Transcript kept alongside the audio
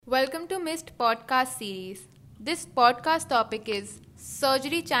Welcome to Mist Podcast Series. This podcast topic is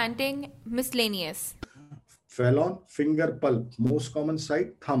surgery chanting miscellaneous. Phalon, finger pulp, most common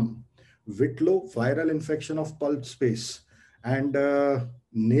site, thumb. Whitlow, viral infection of pulp space. And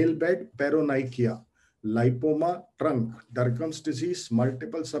nail bed, paronychia. Lipoma, trunk. Dercum's disease,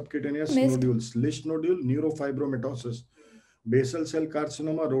 multiple subcutaneous Mist. nodules. Lish nodule, neurofibromatosis. Basal cell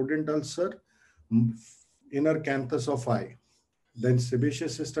carcinoma, rodent ulcer, m- inner canthus of eye. Then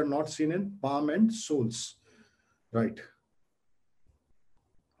sebaceous cyst are not seen in palm and soles. Right.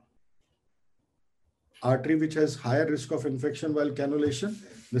 Artery which has higher risk of infection while cannulation.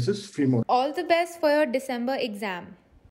 This is femoral. All the best for your December exam.